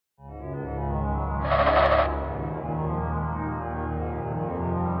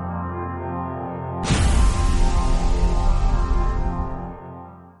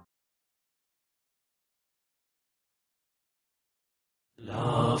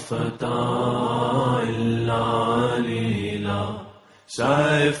فتى إلا لي لا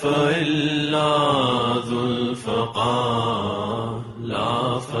سيف إلا ذو الفقار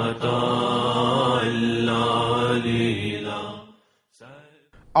لا فتى إلا لي لا.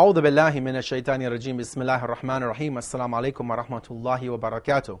 أعوذ بالله من الشيطان الرجيم. بسم الله الرحمن الرحيم. Assalamu alaikum wa rahmatullahi wa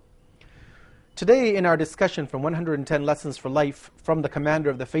barakatuh. Today in our discussion from 110 Lessons for Life from the Commander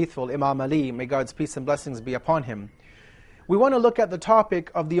of the Faithful, Imam Ali, may God's peace and blessings be upon him, we want to look at the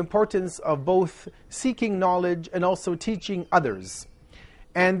topic of the importance of both seeking knowledge and also teaching others.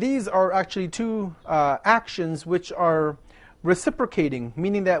 And these are actually two actions which are reciprocating,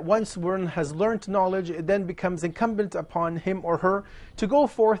 meaning that once one has learned knowledge, it then becomes incumbent upon him or her to go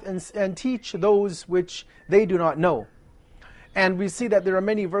forth and teach those which they do not know. And we see that there are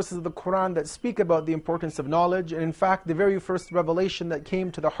many verses of the Quran that speak about the importance of knowledge. And in fact, the very first revelation that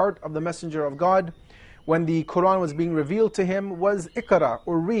came to the heart of the Messenger of God when the Quran was being revealed to him was Iqra,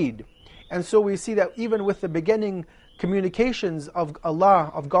 or read. And so we see that even with the beginning communications of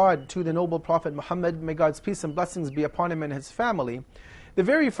Allah, of God, to the noble Prophet Muhammad, may God's peace and blessings be upon him and his family, the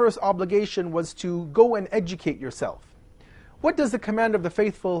very first obligation was to go and educate yourself. What does the Commander of the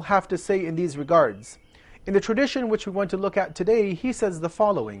Faithful have to say in these regards? In the tradition which we want to look at today, he says the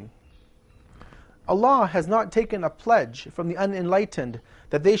following: Allah has not taken a pledge from the unenlightened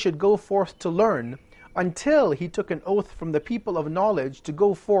that they should go forth to learn until He took an oath from the people of knowledge to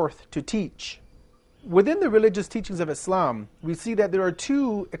go forth to teach. Within the religious teachings of Islam, we see that there are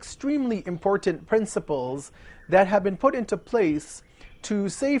two extremely important principles that have been put into place to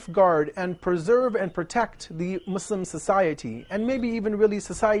safeguard and preserve and protect the Muslim society, and maybe even really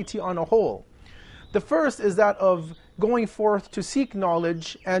society on a whole. The first is that of going forth to seek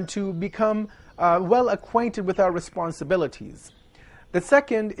knowledge and to become well acquainted with our responsibilities. The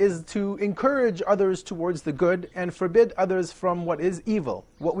second is to encourage others towards the good and forbid others from what is evil.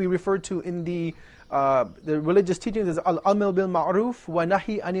 What we refer to in the religious teachings is al-amr bil ma'ruf wa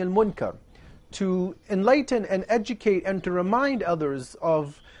nahi anil munkar. To enlighten and educate and to remind others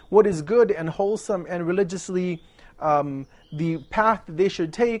of what is good and wholesome and religiously the path that they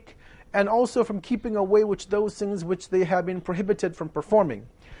should take, and also from keeping away with those things which they have been prohibited from performing.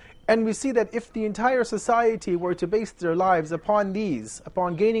 And we see that if the entire society were to base their lives upon these,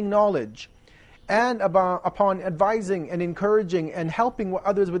 upon gaining knowledge, and upon advising and encouraging and helping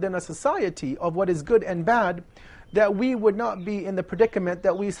others within a society of what is good and bad, that we would not be in the predicament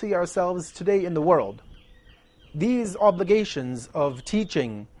that we see ourselves today in the world. These obligations of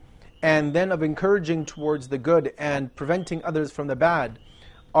teaching and then of encouraging towards the good and preventing others from the bad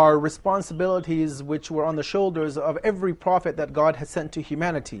are responsibilities which were on the shoulders of every prophet that God has sent to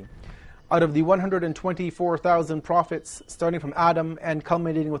humanity. Out of the 124,000 prophets, starting from Adam and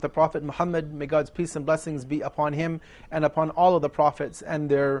culminating with the Prophet Muhammad, may God's peace and blessings be upon him and upon all of the prophets and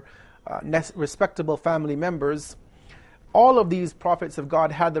their respectable family members, all of these prophets of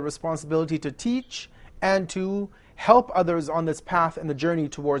God had the responsibility to teach and to help others on this path and the journey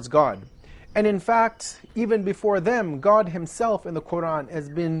towards God. And in fact, even before them, God Himself in the Quran has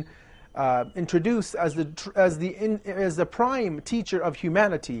been introduced as the prime teacher of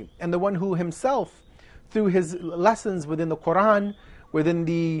humanity, and the one who Himself, through His lessons within the Quran, within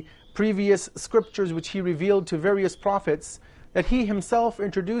the previous scriptures which He revealed to various prophets, that He Himself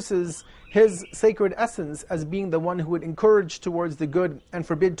introduces His sacred essence as being the one who would encourage towards the good and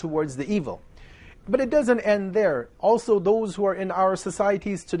forbid towards the evil. But it doesn't end there. Also, those who are in our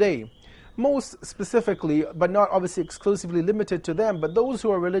societies today, most specifically, but not obviously exclusively limited to them, but those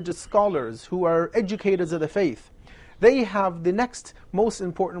who are religious scholars, who are educators of the faith, they have the next most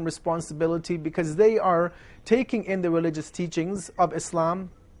important responsibility, because they are taking in the religious teachings of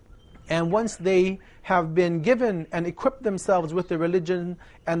Islam, and once they have been given and equipped themselves with the religion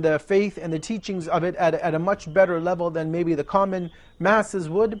and the faith and the teachings of it at a much better level than maybe the common masses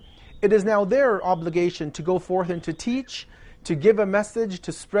would, it is now their obligation to go forth and to teach, to give a message,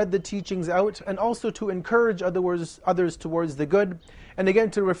 to spread the teachings out, and also to encourage others towards the good, and again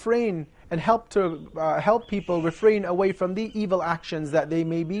to refrain and help people refrain away from the evil actions that they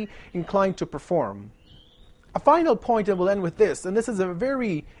may be inclined to perform. A final point, and we'll end with this, and this is a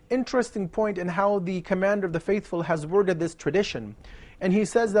very interesting point in how the Commander of the Faithful has worded this tradition. And he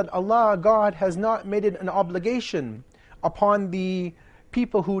says that Allah, God, has not made it an obligation upon the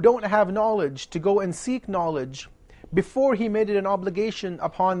people who don't have knowledge to go and seek knowledge, before He made it an obligation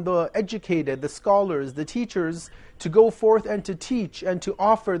upon the educated, the scholars, the teachers, to go forth and to teach and to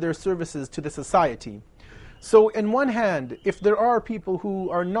offer their services to the society. So in one hand, if there are people who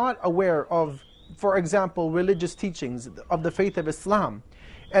are not aware of, for example, religious teachings of the faith of Islam,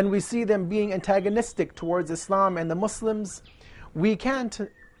 and we see them being antagonistic towards Islam and the Muslims, we can't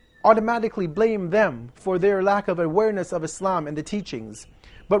automatically blame them for their lack of awareness of Islam and the teachings.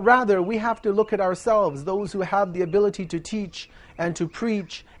 But rather, we have to look at ourselves, those who have the ability to teach and to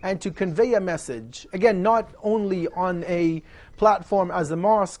preach and to convey a message. Again, not only on a platform as a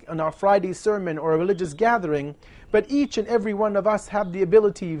mosque, on our Friday sermon or a religious gathering, but each and every one of us have the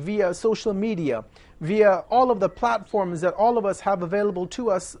ability via social media, via all of the platforms that all of us have available to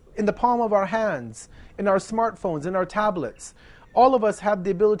us in the palm of our hands, in our smartphones, in our tablets. All of us have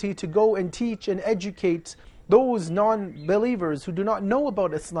the ability to go and teach and educate those non-believers who do not know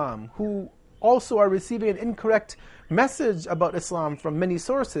about Islam, who also are receiving an incorrect message about Islam from many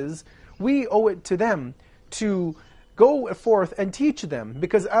sources. We owe it to them to go forth and teach them,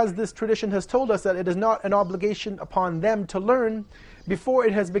 because as this tradition has told us that it is not an obligation upon them to learn before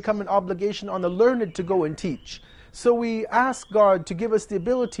it has become an obligation on the learned to go and teach. So we ask God to give us the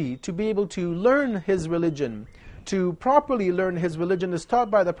ability to be able to learn His religion, to properly learn His religion as taught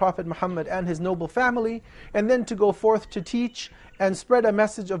by the Prophet Muhammad and his noble family, and then to go forth to teach and spread a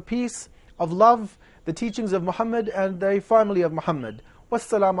message of peace, of love, the teachings of Muhammad and the family of Muhammad.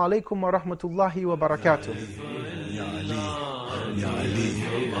 Wassalamu alaikum wa rahmatullahi wa barakatuh. Ya Ali, Ya Ali,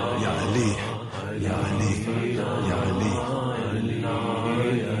 Ya Ali, Ya Ali, Ya Ali.